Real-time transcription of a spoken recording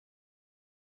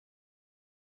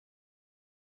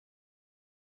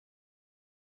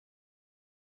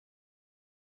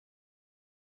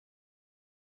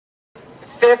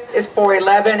5th is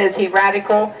 411, Is He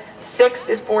Radical? 6th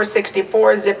is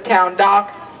 464, Ziptown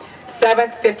Dock.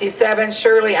 7th, 57,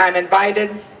 Surely I'm Invited.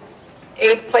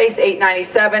 8th place,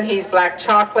 897, He's Black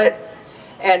Chocolate.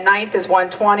 And 9th is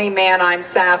 120, Man, I'm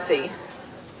Sassy.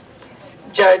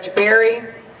 Judge Barry,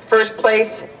 first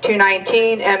place,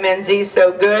 219, MNZ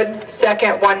So Good.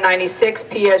 Second, 196,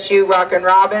 PSU Rockin'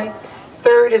 Robin.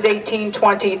 Third is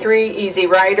 1823, Easy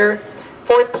Rider.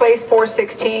 Fourth place,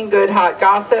 416, Good Hot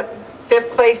Gossip.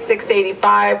 Fifth place,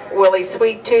 685, Willie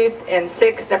Sweet Tooth. And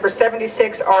sixth, number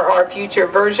 76, RR Future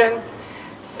Version.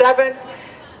 Seventh,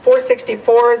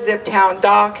 464, Ziptown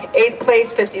Dock. Eighth place,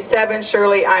 57,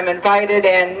 Surely I'm Invited.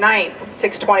 And ninth,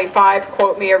 625,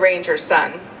 Quote Me a Ranger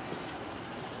Son.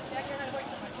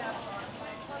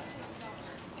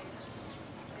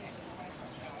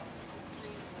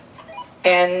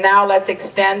 And now let's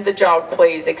extend the jog,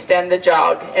 please. Extend the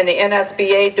jog. In the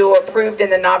NSBA dual approved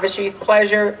in the Novice Youth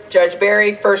Pleasure, Judge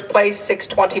Barry, first place,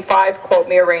 625, Quote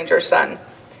Me a Ranger Son.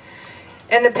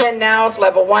 In the pen now is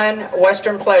level 1,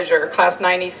 Western Pleasure, class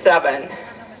 97.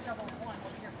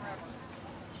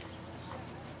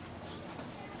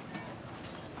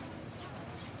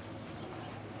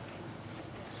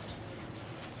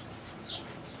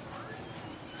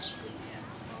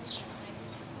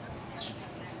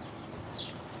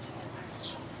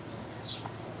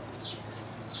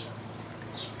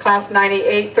 Class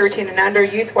 98, 13 and under,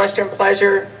 Youth Western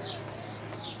Pleasure.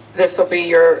 This will be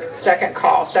your second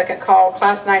call. Second call,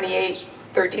 Class 98,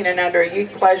 13 and under,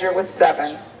 Youth Pleasure with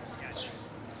 7.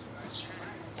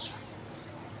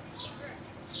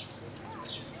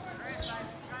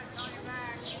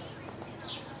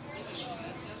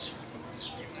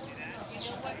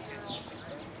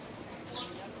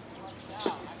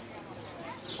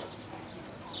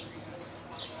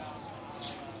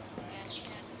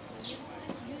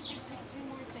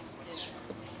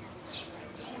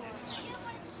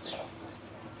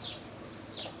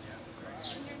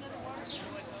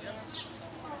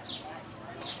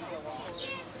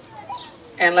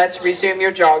 And let's resume your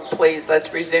jog, please.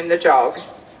 Let's resume the jog.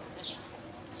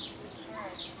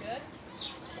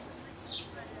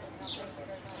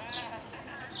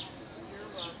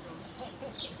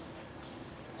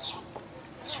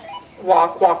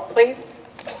 Walk, walk, please.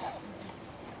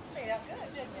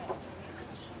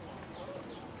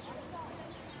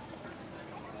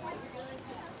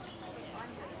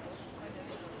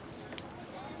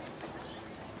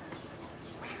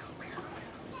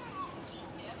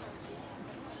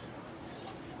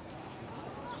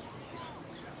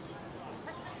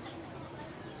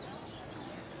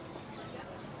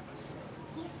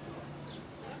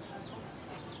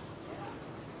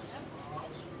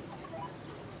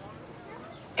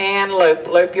 And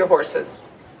lope your horses.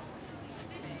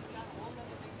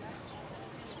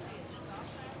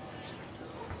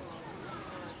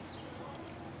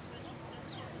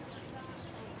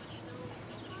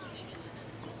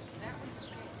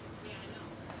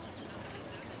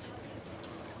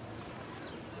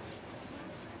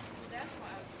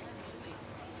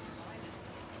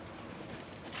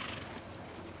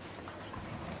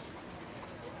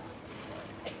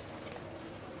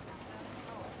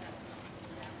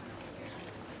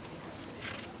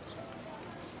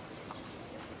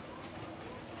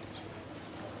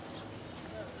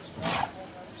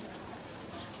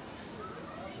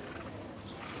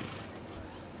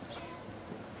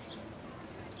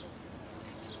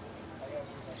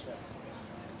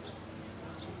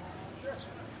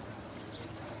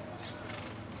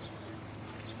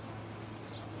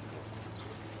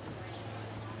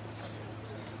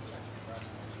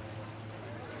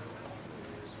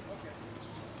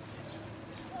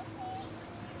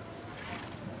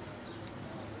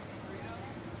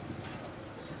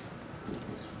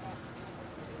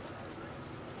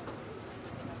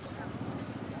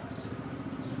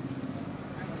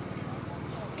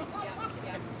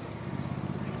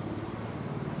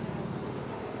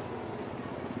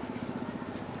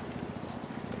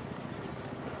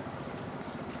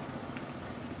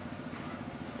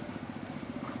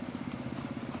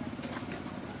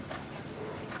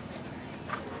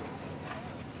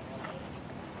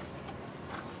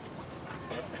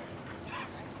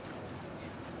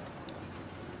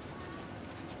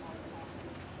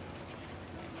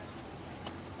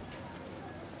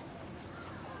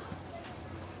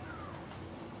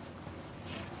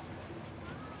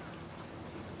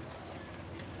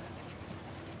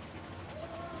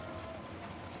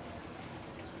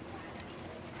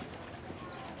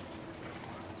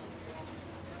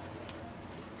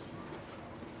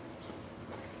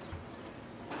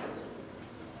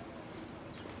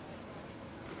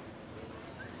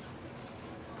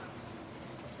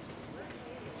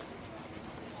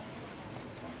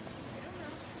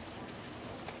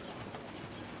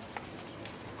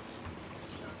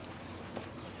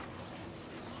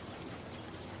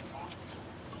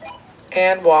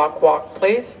 And walk, walk,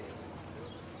 please.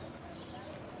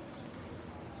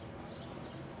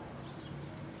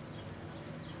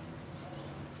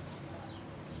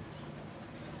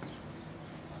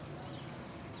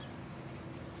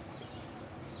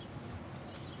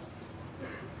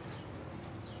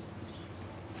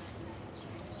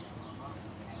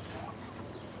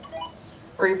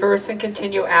 Reverse and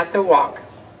continue at the walk.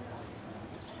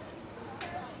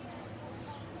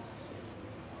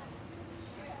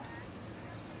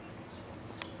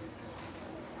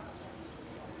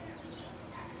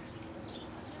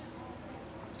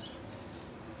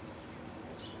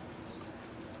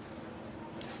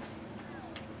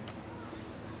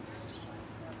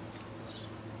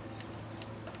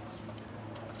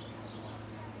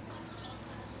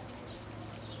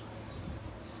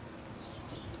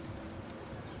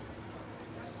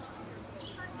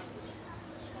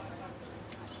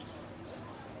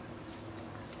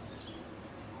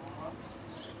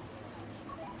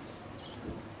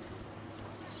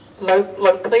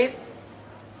 Look, please.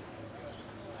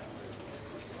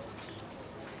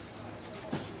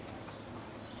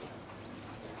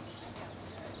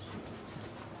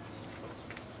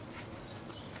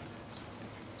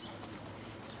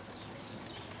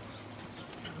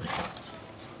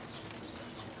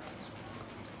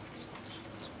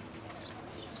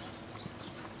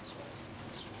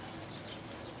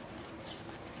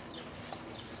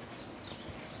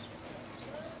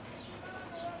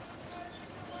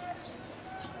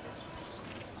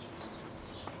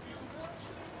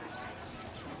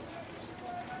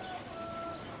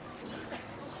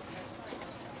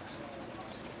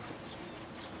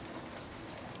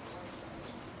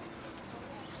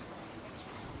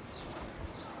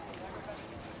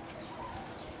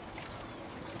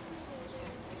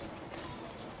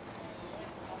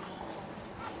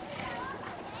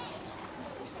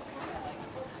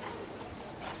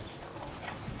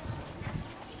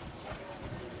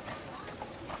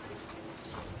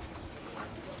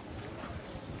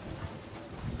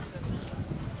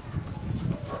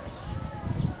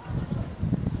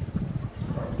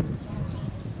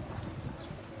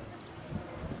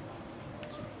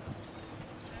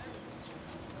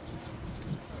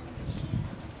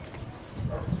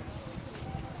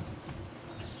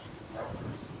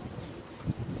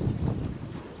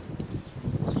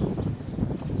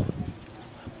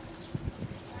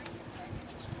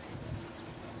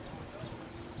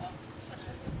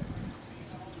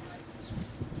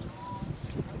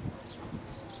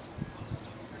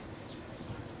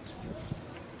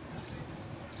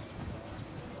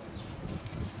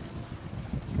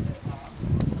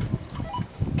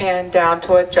 And down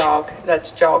to a jog.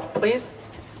 Let's jog, please.